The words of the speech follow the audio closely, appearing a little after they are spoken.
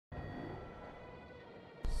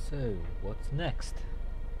So, what's next?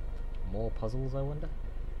 More puzzles, I wonder?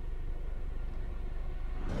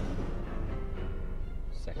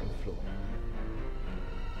 Second floor.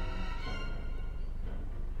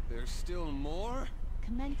 There's still more?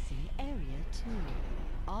 Commencing Area 2.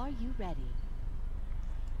 Are you ready?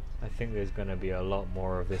 I think there's gonna be a lot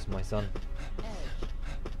more of this, my son.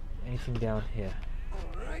 Anything down here?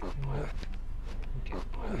 Alright. Nope. Okay.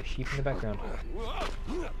 Oh, sheep in the background.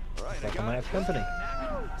 Alright, Like I might have company.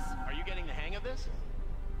 Are you getting the hang of this?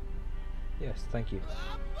 Yes, thank you.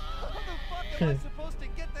 How the fuck am I supposed to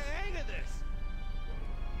get the hang of this?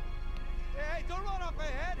 Hey, don't run off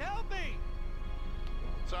ahead! Help me!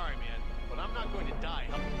 Sorry, man, but I'm not going to die.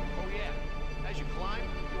 Oh yeah, as you climb,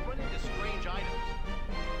 you'll run into strange items.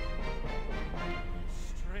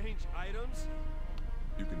 Strange items?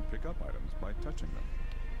 You can pick up items by touching them.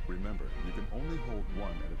 Remember, you can only hold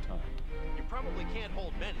one at a time. You probably can't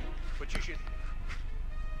hold many, but you should...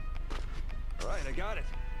 Alright, I got it.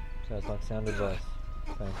 Sounds like sound advice.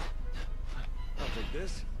 Thanks. I'll take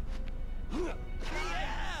this. Yeah!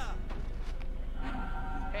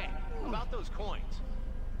 Hey, about those coins.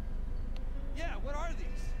 Yeah, what are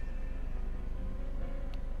these?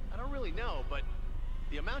 I don't really know, but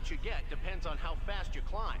the amount you get depends on how fast you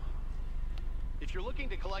climb. If you're looking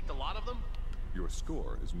to collect a lot of them, Your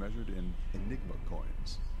score is measured in Enigma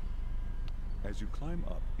coins. As you climb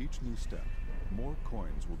up each new step, more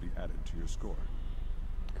coins will be added to your score.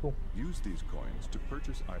 Cool. Use these coins to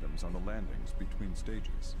purchase items on the landings between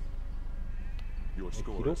stages. Your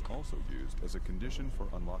score is Okey-doke. also used as a condition for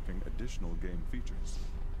unlocking additional game features.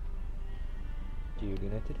 Duly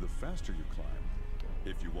noted. The faster you climb,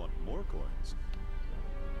 if you want more coins,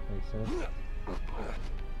 Makes sense. Let's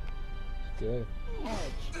go.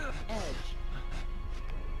 Edge. Edge.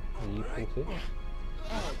 Are you pull too?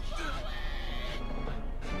 Edge.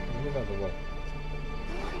 Move out of the way.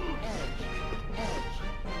 Edge.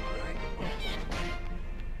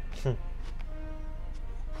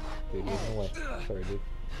 Dude, you're in the way. Sorry, dude.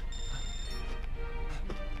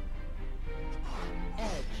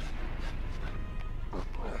 Edge.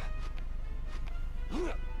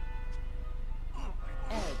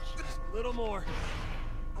 Edge. Just a little more.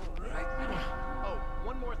 Alright. oh,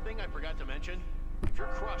 one more thing I forgot to mention. If you're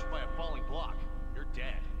crushed by a falling block, you're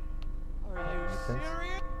dead. Are you Makes sense.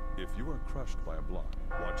 serious? if you are crushed by a block,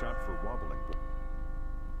 watch out for wobbling blocks.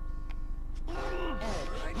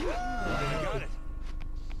 Alright, I got it.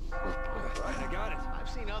 Alright, I got it. I've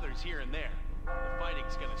seen others here and there. The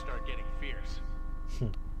fighting's gonna start getting fierce.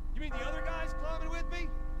 You mean the other guys climbing with me?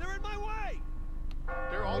 They're in my way!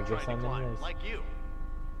 They're I all guess trying to I'm in climb, this. like you.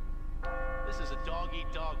 This is a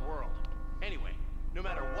dog-eat-dog world. Anyway, no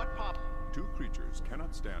matter what pop... Two creatures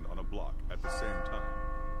cannot stand on a block at the same time.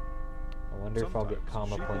 I wonder if I'll get Sometimes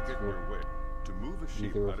karma sheep will points get in for your way. To move a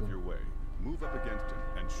sheep either of out of them. your way, move up against him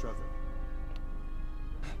and shove him.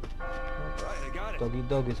 Alright, I got it. dog eat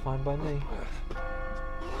dog is fine by me.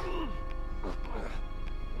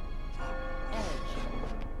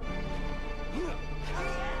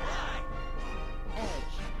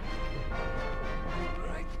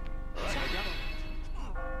 Alright. Alright, I got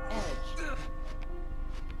it.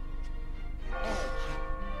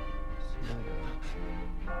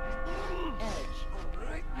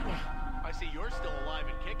 Alright. I see you're still alive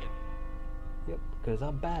and kicking. Yep, because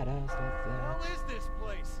I'm badass like How that. is this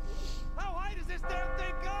place? How high does this damn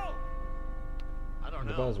thing go? I don't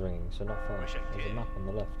The know. bell's ringing, so not far. Wish I There's a did. map on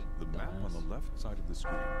the left. The map on Dumbass. the left side of the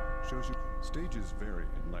screen shows you stages vary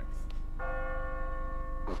in length.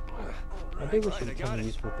 I do wish Right, it I would got tell me it.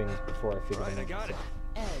 useful things before I figure Right, them I out got it.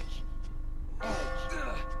 myself. Edge. Edge.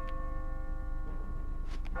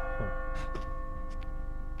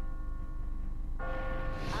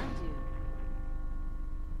 Undo.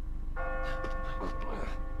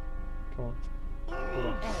 Come on. Hold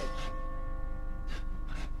on. Edge.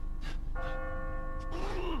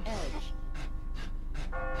 Edge.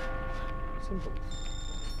 Simple.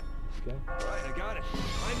 Let's go. Alright, I got it.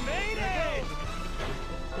 I made it!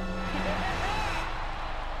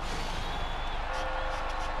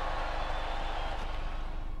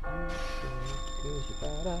 Cause you're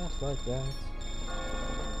badass like that.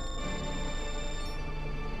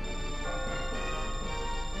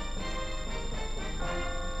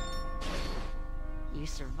 You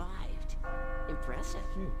survived. Impressive.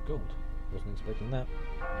 Ooh, gold. Wasn't expecting that.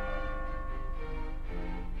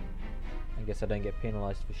 I guess I don't get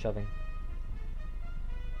penalised for shoving.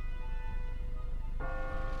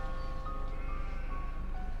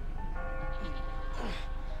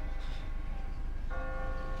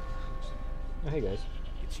 Oh, hey guys.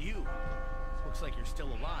 It's you. Looks like you're still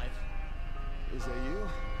alive. Is that you?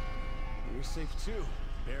 You're safe too.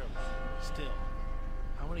 Barely. Still.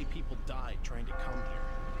 How many people died trying to come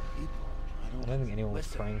here? I don't think anyone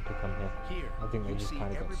was trying to come here. Here, I think they you just see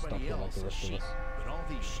kind of got stuck everybody here like else the as rest of sheep, us. but all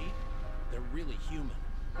these sheep, they're really human.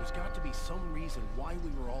 There's got to be some reason why we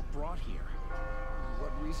were all brought here.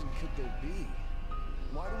 What reason could there be?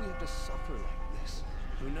 Why do we have to suffer like this?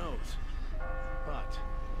 Who knows? But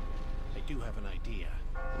I do have an idea.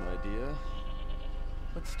 An idea?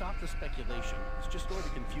 Let's stop the speculation. It's just going to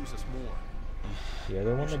confuse us more. Yeah,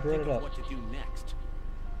 the one that brought Think it of up. what to do next.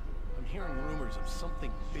 I'm hearing rumors of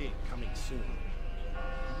something big coming soon.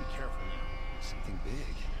 You be careful now. Something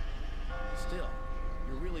big. Still,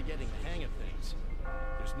 you're really getting the hang of things.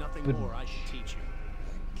 There's nothing Good. more I can teach you.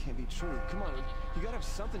 That can't be true. Come on, you gotta have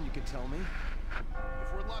something you can tell me.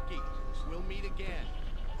 If we're lucky, we'll meet again.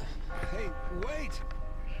 Hey, wait!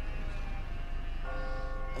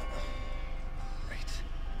 Right.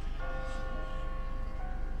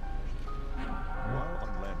 While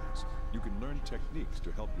on landings, you can learn techniques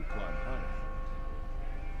to help you climb higher.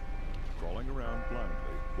 Crawling around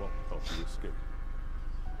blindly won't help you escape.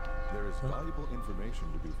 There is valuable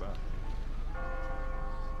information to be found.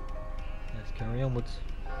 Let's carry onwards.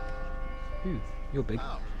 Ooh, you're big.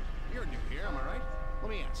 Oh, you're new here, am I right? Let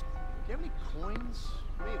me ask. Do you have any coins?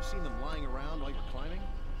 You may have seen them lying around while you're climbing.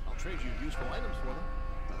 I'll trade you useful items for them.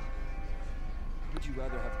 Would you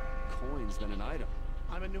rather have coins than an item?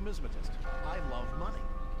 I'm a numismatist. I love money.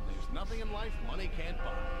 There's nothing in life money can't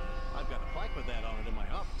buy. I've got a plaque with that on it in my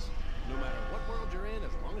office. No matter what world you're in,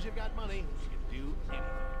 as long as you've got money, you can do anything.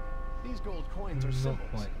 These gold coins are Not symbols,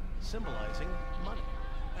 quite. symbolizing money.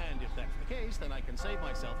 And if that's the case, then I can save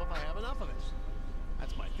myself if I have enough of it.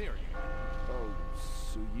 That's my theory. Oh,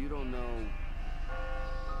 so you don't know...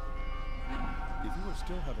 If you are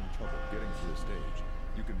still having trouble getting through a stage,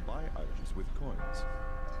 you can buy items with coins.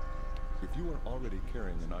 If you are already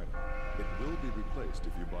carrying an item, it will be replaced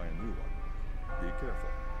if you buy a new one. Be careful.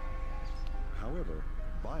 However,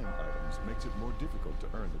 buying items makes it more difficult to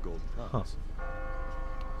earn the gold prize.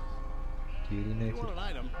 Duly If you noted. want an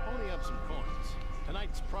item, pony up some coins.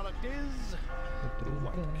 Tonight's product is... The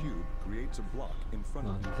white cube creates a block in front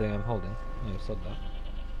No, of the you. thing I'm holding. Yeah, I said that.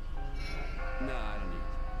 Nah, I don't need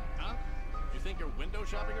Huh? You think you're window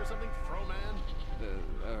shopping or something, fro man?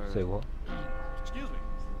 it. Say what? Excuse me.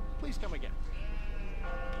 Please come again.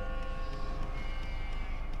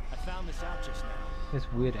 I found this out just now. This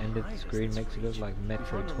weird end of the Behind us, screen this makes it look region. like We've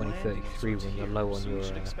Metro run the landing 2033 zones when you're here, low on so your we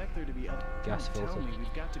should expect there to be other. gas Tell filter. me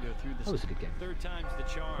we've got to go through this. How was it again? Third time's the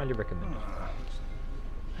charm. Highly recommend it.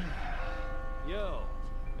 Yo,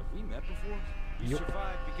 have we met before? You Yup.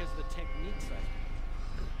 survived because of the techniques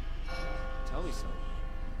I. Tell me something.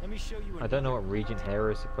 Let me show you. I don't know what Regent hair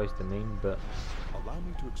is supposed to mean, but Allow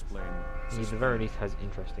me to explain. he at the very least has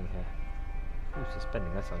interesting hair. Ooh,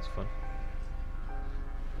 suspending, that sounds fun.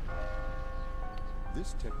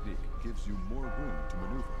 This technique gives you more room to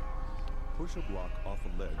maneuver. Push a block off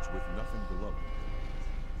a ledge with nothing below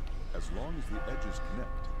it. As long as the edges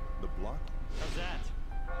connect, the block How's that?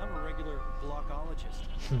 I'm a regular blockologist.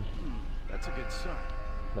 That's a good sign.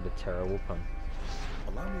 But a terrible pun.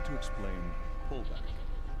 Allow me to explain pullback.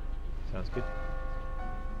 Sounds good.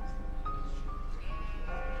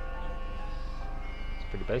 It's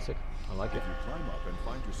pretty basic. I like If it. you climb up and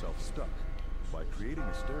find yourself stuck, by creating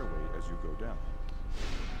a stairway as you go down,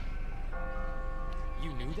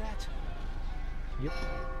 You knew that? Yep.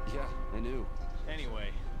 Yeah, I knew. Anyway,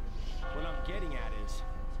 what I'm getting at is,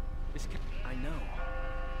 I know.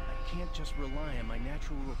 I can't just rely on my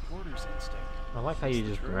natural reporter's instinct. I like how you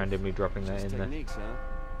just randomly dropping that Just in there. techniques, huh? I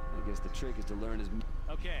guess the trick is to learn as...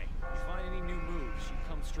 okay, you find any new moves, you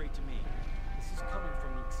come straight to me. This is coming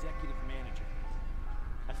from the executive manager.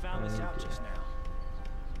 I found this out just now.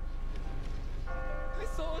 I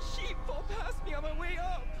saw a sheep fall past me on my way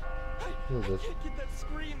up. I Who is this? can't get that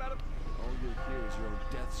scream out of... All you'll hear is your own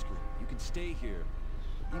death scream. You can stay here.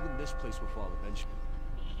 Even this place will fall eventually.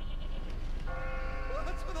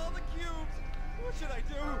 What's with all the cubes? What should I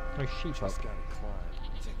do? Oh, sheep up. Just gotta climb.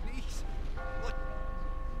 Techniques. What?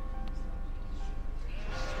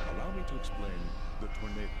 allow me to explain the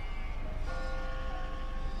tornado.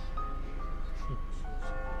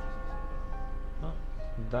 Oh,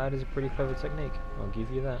 that is a pretty clever technique. I'll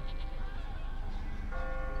give you that.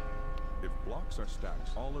 If blocks are stacked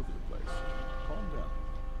all over the place, calm down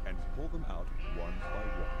and pull them out one by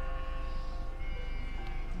one.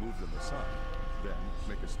 Move them aside, then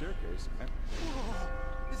make a staircase and...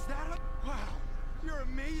 Whoa! Is that a... Wow! You're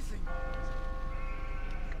amazing!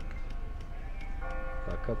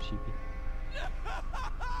 Back up, sheepy.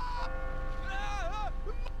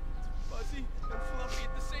 Fuzzy and fluffy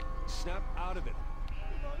at the same... Snap out of it.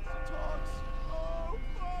 Monster talks! Oh,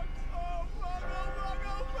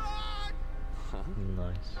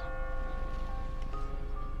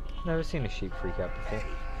 Never seen a sheep freak out before. Hey,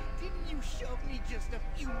 didn't you shove me just a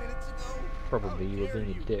few minutes ago? Probably How you were dare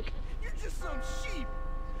being a dick. You're just some sheep.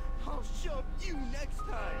 I'll shove you next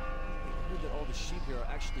time. I heard that all the sheep here are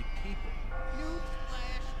actually people.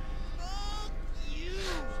 Newsflash. Fuck you.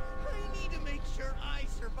 I need to make sure I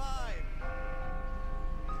survive.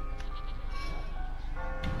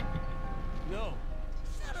 No.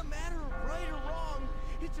 It's not a matter of right or wrong.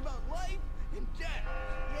 It's about life and death.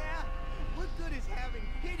 Yeah? What good is having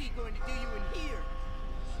pity going to do you in here?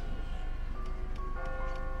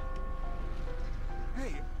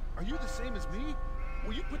 Hey, are you the same as me?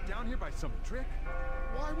 Were you put down here by some trick?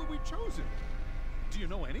 Why were we chosen? Do you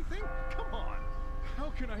know anything? Come on.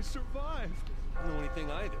 How can I survive? I don't know anything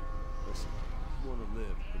either. Listen, if you want to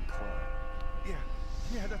live, then climb.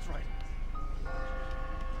 Yeah, that's right.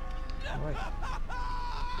 Right.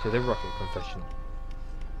 To the rocket confession.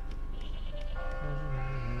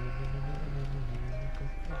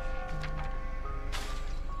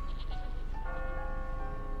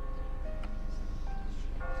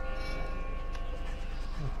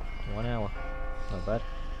 Oh, 1 hour. Not bad.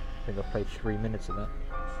 I think I've played 3 minutes of that.